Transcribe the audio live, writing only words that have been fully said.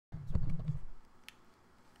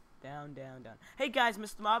Down, down, down. Hey guys,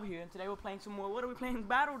 Mr. Mob here, and today we're playing some more. What are we playing?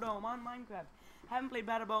 Battle Dome on Minecraft. Haven't played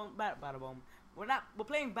Battle Dome. We're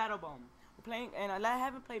playing Battle Dome. We're playing, and I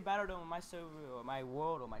haven't played Battle Dome on my server or my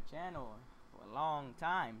world or my channel for a long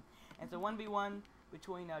time. And it's a 1v1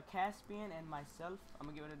 between Caspian and myself. I'm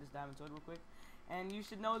gonna get rid of this diamond sword real quick. And you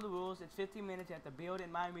should know the rules. It's 15 minutes. You have to build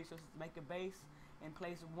and mine resources to make a base and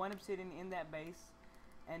place one obsidian in that base.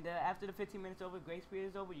 And after the 15 minutes over, grace period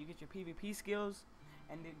is over, you get your PvP skills.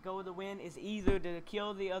 And the goal of the win is either to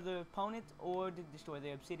kill the other opponent or to destroy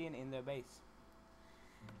their obsidian in their base.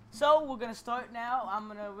 So we're gonna start now. I'm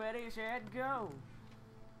gonna ready, set, go.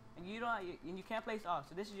 And you can't place all.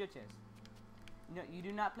 So this is your chest. You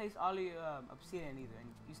do not place all your obsidian either,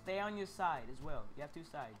 and you stay on your side as well. You have two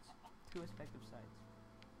sides, two respective sides.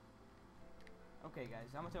 Okay,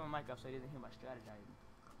 guys, I'm gonna turn my mic off so he doesn't hear my strategizing.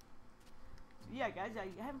 So yeah, guys, I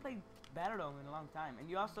haven't played Battle Dome in a long time, and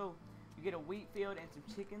you get a wheat field and some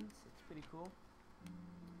chickens. It's pretty cool.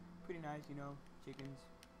 Pretty nice, you know, chickens.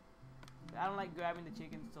 But I don't like grabbing the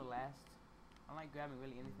chickens till last. I don't like grabbing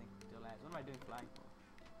really anything till last. What am I doing flying for?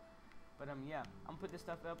 But yeah, I'm gonna put this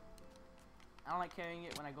stuff up. I don't like carrying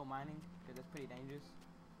it when I go mining because that's pretty dangerous.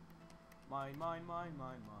 Mine. I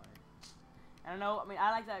don't know. I mean,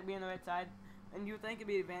 I like to be on the red side, and you would think it'd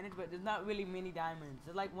be an advantage, but there's not really many diamonds.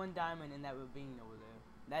 There's like one diamond in that ravine over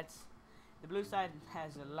there. The blue side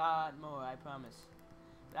has a lot more, I promise.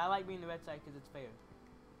 But I like being the red side because it's fair.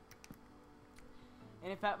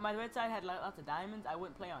 And if my red side had lots of diamonds, I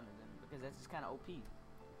wouldn't play on it then, because that's just kind of OP.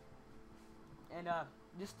 And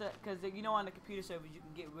because you know on the computer servers you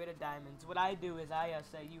can get rid of diamonds. What I do is I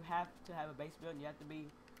say you have to have a base build, and you don't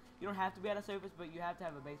have to be on a surface, but you have to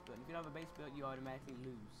have a base build. If you don't have a base build, you automatically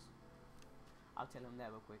lose. I'll tell him that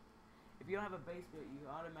real quick. If you don't have a base build, you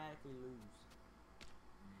automatically lose.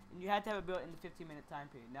 And you have to have it built in the 15-minute time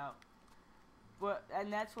period. Now,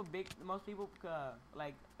 and that's for most people,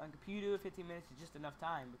 like on computer, 15 minutes is just enough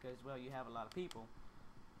time because, well, you have a lot of people.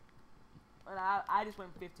 But I just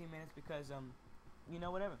went 15 minutes because, you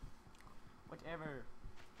know, whatever. Okay,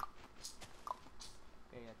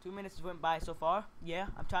 yeah, 2 minutes went by so far. Yeah,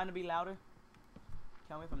 I'm trying to be louder.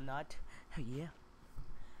 Tell me if I'm not. Yeah.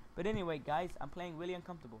 But anyway, guys, I'm playing really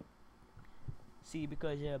uncomfortable. See,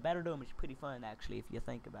 because Battle Dome is pretty fun, actually, if you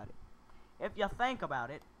think about it.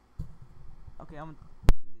 Okay, I'm gonna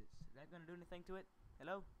do this. Is that gonna do anything to it?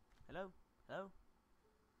 Hello?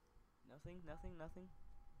 Nothing.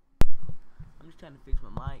 I'm just trying to fix my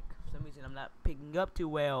mic. For some reason, I'm not picking up too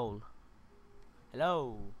well.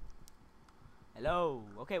 Hello?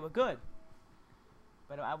 Okay, we're good.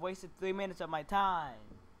 But I've wasted 3 minutes of my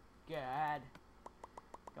time. God.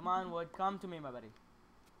 Come on, Wood, come to me, my buddy.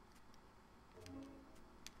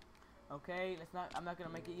 Okay, I'm not gonna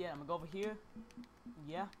make it yet. I'm gonna go over here.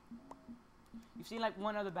 Yeah. You've seen like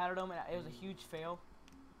one other Battle Dome, and it was a huge fail.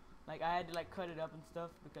 Like I had to like cut it up and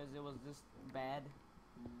stuff because it was just bad.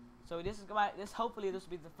 So hopefully this will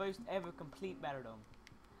be the first ever complete Battle Dome.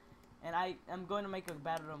 And I'm going to make a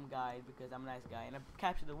Battle Dome guide because I'm a nice guy, and a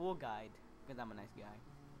Capture the War guide because I'm a nice guy.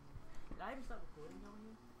 Did I even start recording over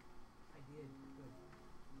here? I did. Good.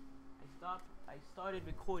 I started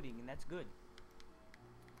recording, and that's good.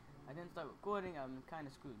 I didn't start recording, I'm kind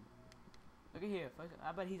of screwed. Look at here, first,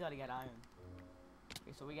 I bet he's already got iron.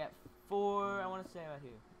 Okay, so we got 4, I want to say right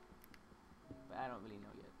here. But I don't really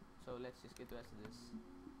know yet. So let's just get the rest of this.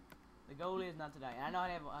 The goal is not to die. And I know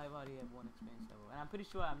I already have 1 experience level. And I'm pretty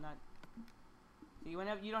sure I'm not... See,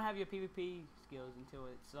 whenever you don't have your PvP skills until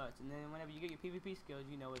it starts. And then whenever you get your PvP skills,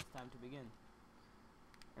 you know it's time to begin.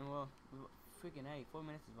 And well, freaking A, 4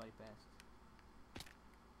 minutes is already passed.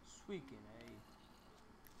 Freaking A.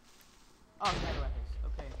 Oh,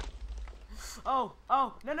 okay. Oh,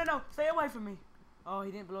 no, stay away from me. Oh,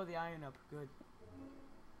 he didn't blow the iron up. Good.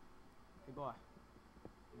 Good boy.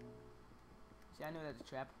 See, I knew that's a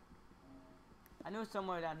trap. I knew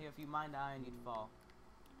somewhere down here, if you mined the iron, you'd fall.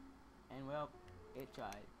 And, well, it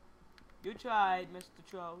tried. You tried, Mr.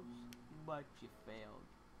 Trolls, but you failed.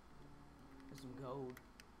 There's some gold.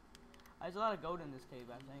 There's a lot of gold in this cave,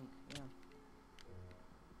 I think. Yeah.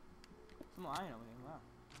 Some more iron over here. Wow.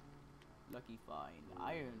 Lucky find.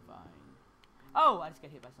 Iron find. Oh, I just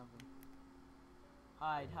got hit by something.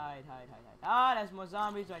 Hide. Ah, there's more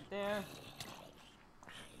zombies right there.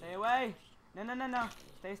 Stay away. No.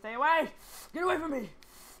 Stay away. Get away from me.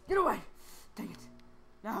 Get away. Dang it.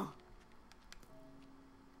 No.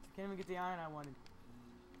 Can't even get the iron I wanted.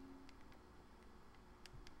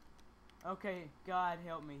 Okay, God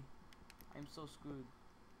help me. I'm so screwed.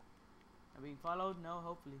 Am I being followed? No,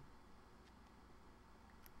 hopefully.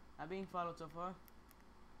 I'm being followed so far.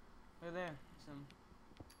 Look there.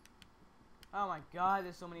 Oh my god,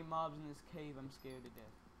 there's so many mobs in this cave, I'm scared to death.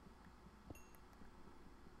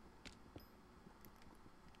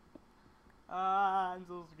 Ah, I'm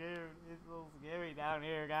so scared. It's so scary down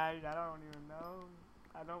here, guys. I don't even know.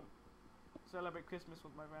 I don't celebrate Christmas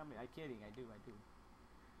with my family. I'm kidding, I do.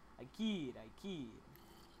 I kid.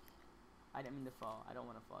 I didn't mean to fall. I don't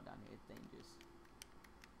want to fall down here. It's dangerous.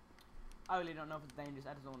 I really don't know if it's dangerous.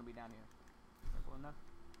 I just don't want to be down here. Simple enough.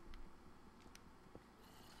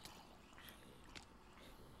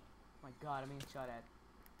 Oh my god, I'm being shot at.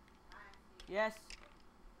 Yes.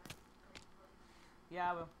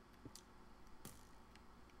 Yeah, I will.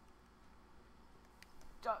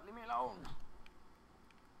 Stop, leave me alone.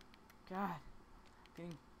 God,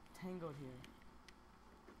 getting tangled here.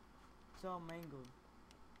 It's all mangled.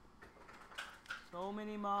 So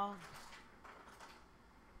many mobs.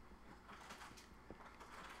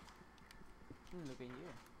 Look at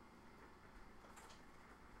here.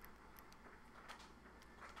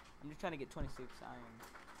 I'm just trying to get 26 iron.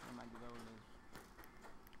 Where my goal is.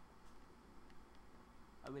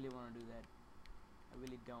 I really want to do that. I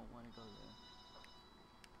really don't want to go there.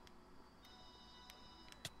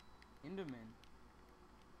 Enderman.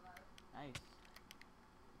 Nice.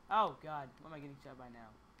 Oh god, why am I getting shot by now?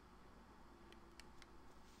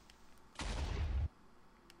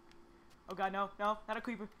 Oh god, no, not a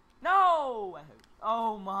creeper. No! I hope.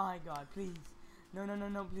 Oh my god, please. No,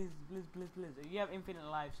 please. You have infinite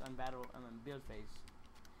lives on build phase.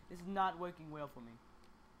 This is not working well for me.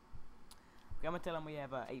 Okay, I'm gonna tell him we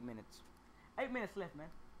have 8 minutes. 8 minutes left, man.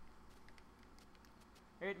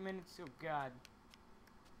 8 minutes, oh god.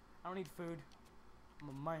 I don't need food. I'm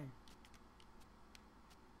a man.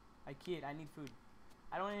 I kid, I need food.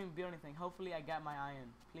 I don't even build anything. Hopefully I got my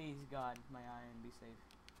iron. Please God, my iron, be safe.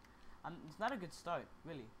 It's not a good start,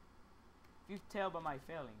 really. If you tell by my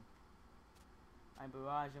failing. My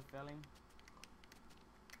barrage of failing.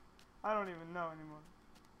 I don't even know anymore.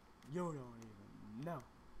 You don't even know.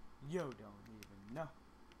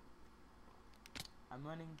 I'm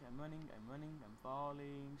running, I'm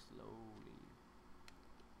falling slowly.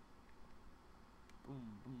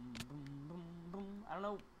 Boom. I don't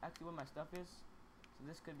know actually what my stuff is, so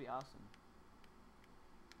this could be awesome.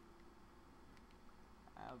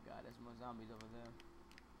 Oh god, there's more zombies over there.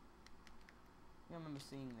 I remember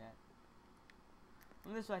seeing that.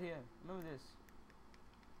 Remember this right here. Remember this.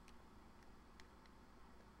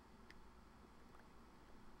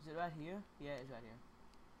 Is it right here? Yeah, it's right here.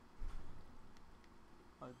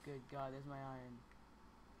 Oh good god, there's my iron.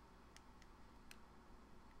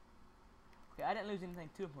 Okay, I didn't lose anything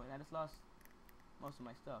too important. I just lost most of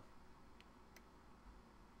my stuff.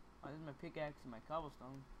 Oh, this is my pickaxe and my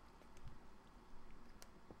cobblestone.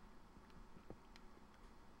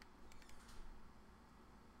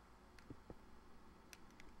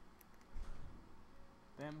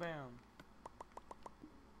 Bam bam.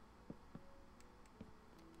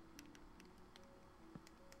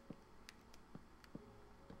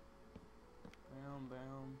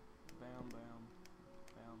 Bam.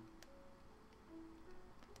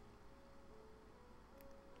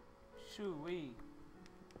 Shoo-wee.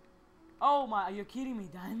 Oh my, are you kidding me,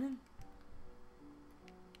 diamond?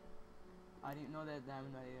 I didn't know that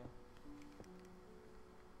diamond right here.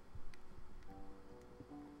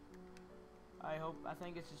 I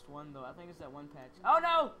think it's just one though. I think it's that one patch. Oh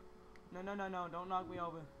no! No, don't knock me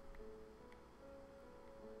over.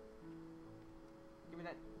 Give me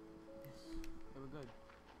that. Yes, they were good.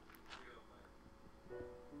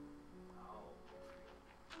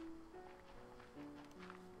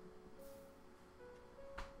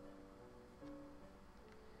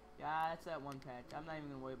 Yeah, that's that one patch. I'm not even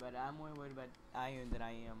gonna worry about it. I'm more worried about iron than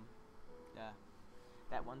I am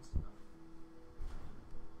that one stuff.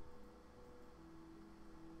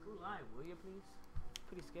 Go live, will you please?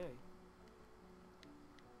 Pretty scary.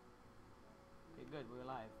 Okay, good, we're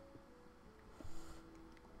live.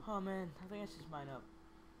 Oh man, I think I should just mine up.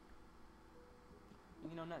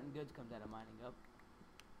 You know, nothing good comes out of mining up.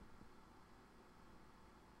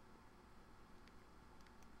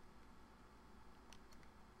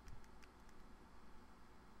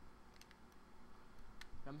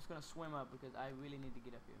 I'm just gonna swim up because I really need to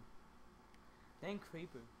get up here. Dang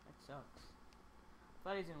creeper, that sucks. I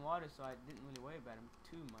thought he's in water, so I didn't really worry about him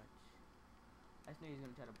too much. I just knew he was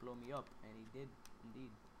gonna try to blow me up, and he did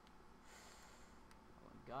indeed. Oh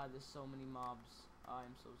my god, there's so many mobs. Oh,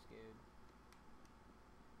 I'm so scared.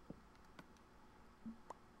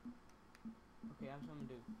 Okay, I'm just gonna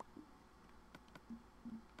do.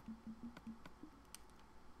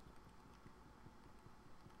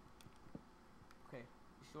 Okay,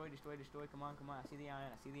 destroy. Come on. I see the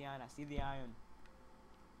iron.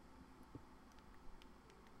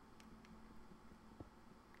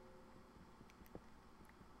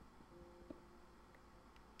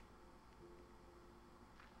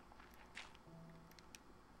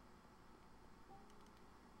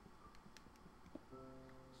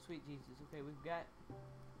 sweet Jesus. Okay, we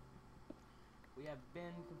have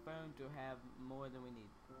been confirmed to have more than we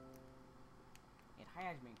need. It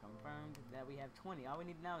has been confirmed that we have 20. All we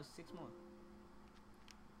need now is 6 more.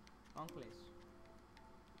 Wrong place.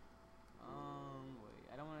 Wait.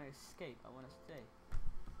 I don't want to escape. I want to stay.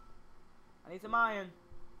 I need some iron.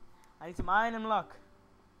 I need some iron and luck.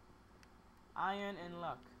 Iron and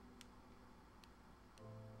luck.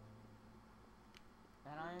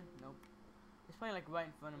 That iron? Nope. It's probably like right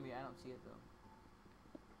in front of me. I don't see it though.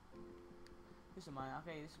 Here's some iron.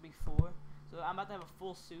 Okay, this will be 4. So I'm about to have a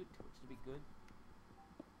full suit, which will be good.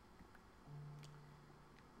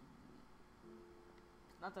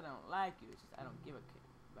 It's not that I don't like you, it's just I don't give a shit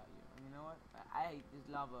about you. And you know what? I hate this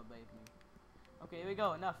lava above me. Okay, here we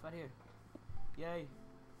go. Enough right here. Yay.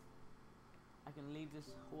 I can leave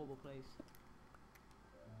this horrible place.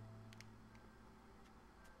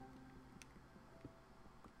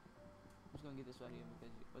 I'm just gonna get this right here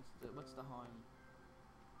because what's the harm?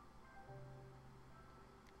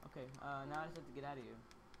 Okay, now I just have to get out of here.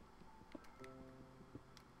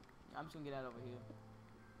 I'm just gonna get out over here.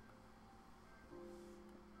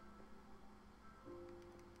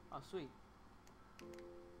 Oh, sweet.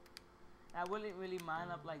 I wouldn't really mine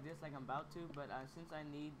up like this like I'm about to, but since I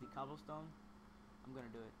need the cobblestone, I'm gonna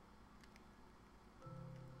do it.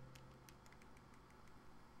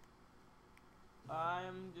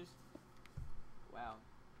 I'm just... wow.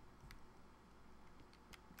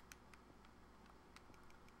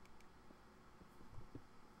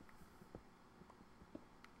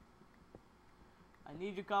 I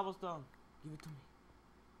need your cobblestone. Give it to me.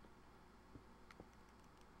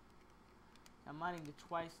 I'm mining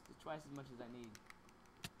twice as much as I need.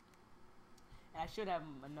 And I should have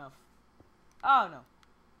enough. Oh no.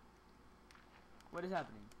 What is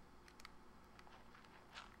happening?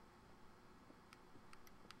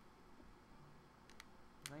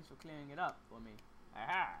 Thanks for clearing it up for me.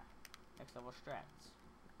 Aha! Next level strats.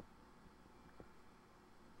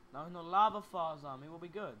 Now no lava falls on me, we'll be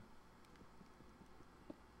good.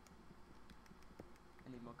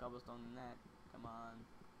 I need more cobblestone than that. Come on.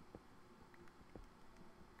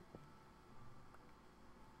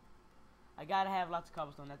 I gotta have lots of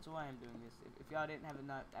cobblestone, that's why I'm doing this. If y'all didn't have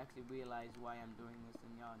not actually realized why I'm doing this,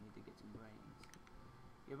 then y'all need to get some brains.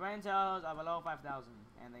 Your brain cells are below 5,000,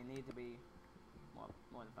 and they need to be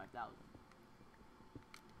more than 5,000.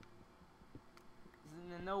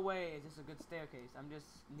 In no way is this a good staircase. I'm just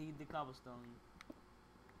need the cobblestone.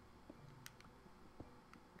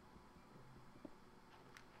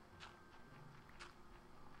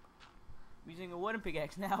 I'm using a wooden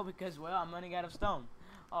pickaxe now because, well, I'm running out of stone.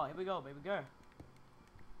 Oh, here we go, baby girl.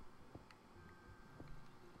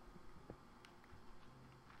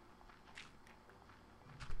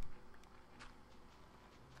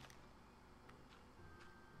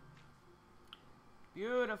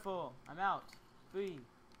 Beautiful. I'm out. Free.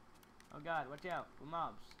 Oh God, watch out for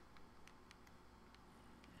mobs.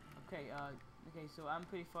 Okay, okay, so I'm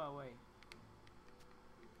pretty far away.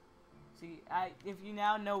 See, if you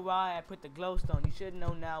now know why I put the glowstone, you should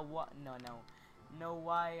know now what. Know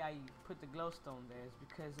why I put the glowstone there is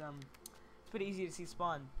because it's pretty easy to see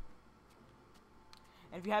spawn.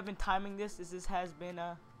 And if you have been timing this has been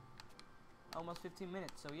almost 15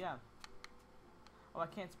 minutes. So yeah. Oh, I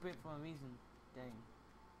can't sprint for a reason. Dang.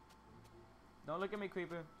 Don't look at me,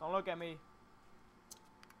 creeper. Don't look at me.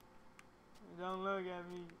 Don't look at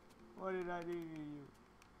me. What did I do to you?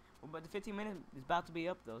 Well, but the 15 minutes is about to be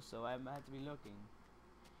up though, so I have to be looking.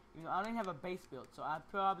 You know, I don't even have a base built, so I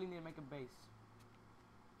probably need to make a base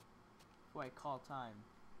before I call time.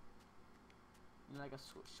 You know, like a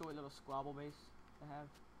short little squabble base to have.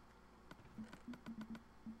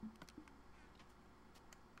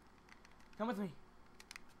 Come with me.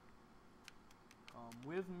 Come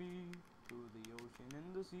with me to the ocean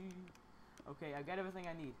and the sea. Okay, I got everything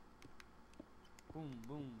I need. Boom,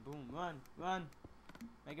 boom, boom. Run, run.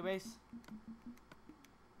 Make a base.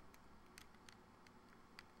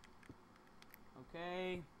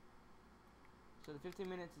 Okay. So the 15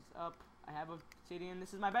 minutes is up. I have a city and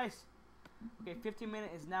this is my base. Okay, 15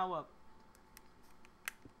 minutes is now up.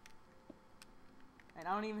 And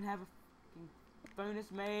I don't even have a furnace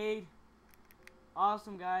made.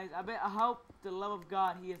 Awesome, guys. I hope the love of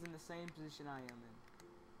God he is in the same position I am in.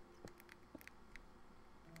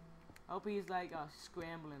 I hope he's like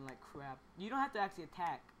scrambling like crap. You don't have to actually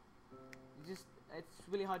attack. It's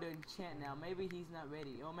really hard to enchant now. Maybe he's not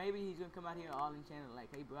ready, or maybe he's gonna come out here all enchanted like,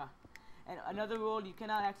 hey, bruh. And another rule: you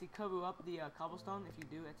cannot actually cover up the cobblestone. If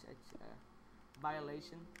you do, it's a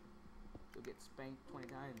violation. You'll get spanked 20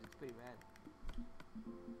 times. It's pretty bad.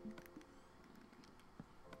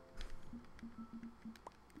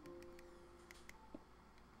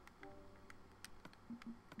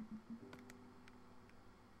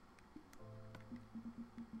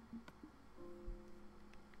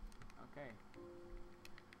 Okay.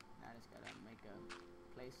 Now I just gotta make a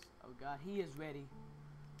place. Oh god, he is ready.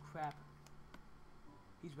 Crap.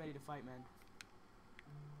 He's ready to fight, man.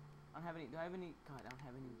 I don't have any. Do I have any? God, I don't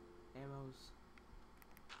have any arrows.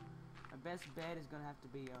 My best bet is gonna have to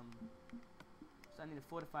be So I need to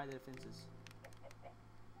fortify the defenses.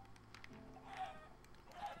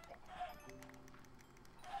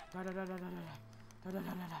 Die, die, die, die, die, die, die, die,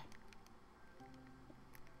 die, die.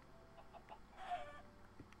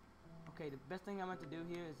 Okay, the best thing I'm going to do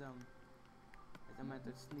here is I'm going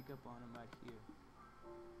to sneak up on him right here.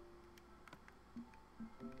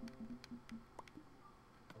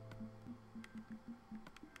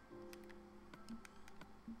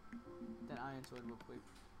 That iron sword real quick.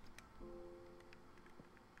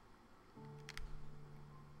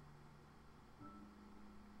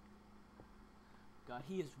 God,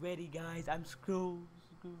 he is ready, guys. I'm screwed.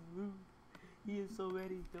 He is so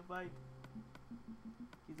ready to fight.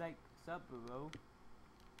 He's like, sup, bro?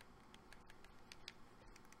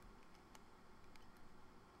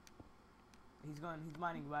 He's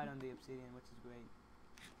mining right on the obsidian, which is great.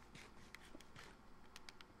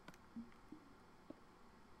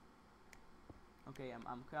 Okay,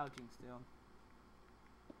 I'm crouching still.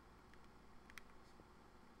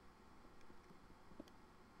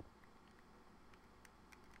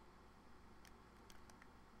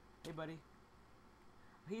 Hey, buddy.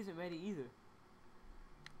 He isn't ready either.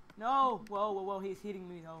 No! Whoa, whoa, whoa, he's hitting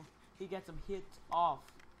me though. He gets him hit off.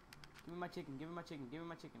 Give me my chicken, give me my chicken, give me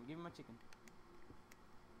my chicken, give me my chicken.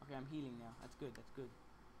 Okay, I'm healing now. That's good, that's good.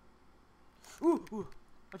 Ooh, ooh,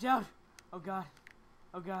 watch out! Oh god,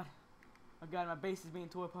 oh god, oh god, my base is being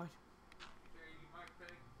torn apart.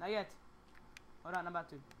 Not yet. Hold on, I'm about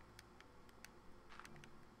to.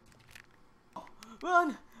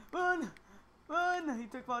 Run! Run! Run! He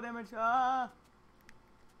took fall damage. Ah!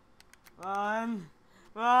 Run!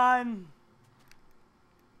 Run!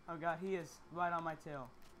 Oh god, he is right on my tail.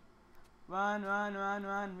 Run, run, run,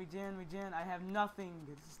 run. Regen, regen. I have nothing.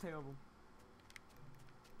 This is terrible.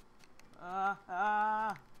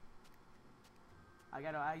 I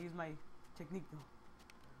use my technique though.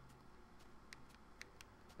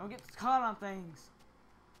 Don't get caught on things.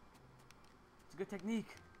 It's a good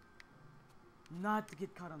technique. Not to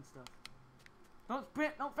get caught on stuff. Don't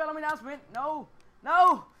sprint. Don't follow me now, sprint. No.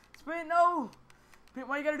 No. Sprint, no. Sprint,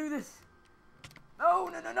 why you gotta do this? No,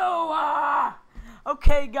 no, no, no. Ah!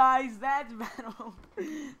 Okay, guys, that's Battle.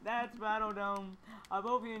 That's Battle Dome. I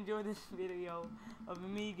hope you enjoyed this video of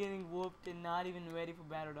me getting whooped and not even ready for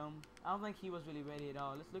Battle Dome. I don't think he was really ready at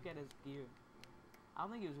all. Let's look at his gear. I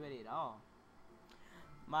don't think he was ready at all.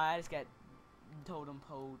 I just got totem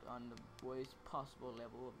poled on the worst possible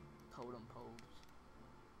level of totem poles.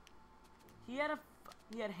 He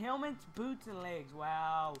had helmets, boots, and legs.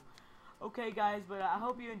 Wow. Okay, guys, but I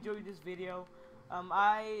hope you enjoyed this video. I'm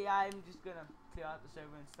just gonna clear out the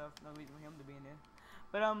server and stuff. No reason for him to be in there.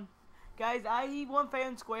 But guys, he won fair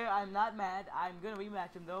and square. I'm not mad. I'm gonna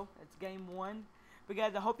rematch him though. It's game 1. But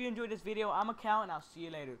guys, I hope you enjoyed this video. I'm a Cal, and I'll see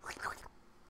you later.